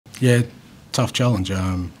Yeah, tough challenge,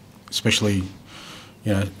 especially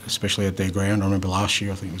especially at their ground. I remember last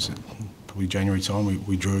year, I think it was probably January time,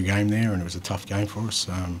 we drew a game there, and it was a tough game for us.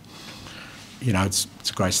 It's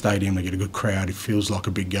a great stadium. They get a good crowd. It feels like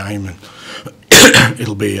a big game, and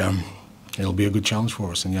it'll be a good challenge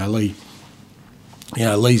for us. And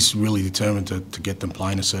Lee's really determined to get them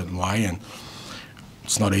playing a certain way, and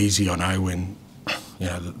it's not easy. I know when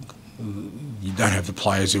you don't have the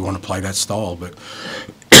players who want to play that style, but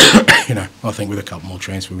I think with a couple more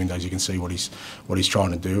transfer windows, you can see what he's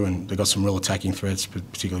trying to do, and they've got some real attacking threats,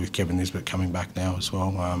 particularly with Kevin Nisbet coming back now as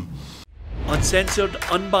well. Uncensored,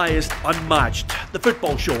 unbiased, unmatched. The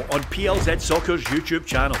Football Show on PLZ Soccer's YouTube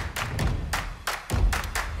channel.